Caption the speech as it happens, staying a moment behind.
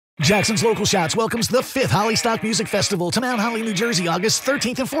Jackson's Local Shots welcomes the 5th Hollystock Music Festival to Mount Holly, New Jersey, August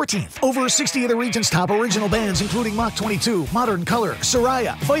 13th and 14th. Over 60 of the region's top original bands, including Mach 22, Modern Color,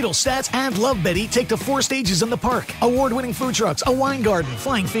 Soraya, Vital Stats, and Love Betty, take to 4 stages in the park. Award-winning food trucks, a wine garden,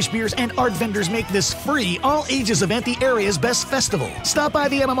 flying fish beers, and art vendors make this free, all-ages event the area's best festival. Stop by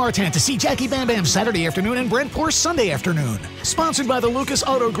the MMR tent to see Jackie Bam Bam Saturday afternoon and Brent Porsche Sunday afternoon. Sponsored by the Lucas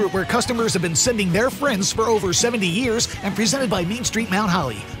Auto Group, where customers have been sending their friends for over 70 years, and presented by Main Street Mount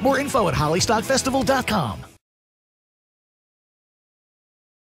Holly. More info at hollystock2016promo.com.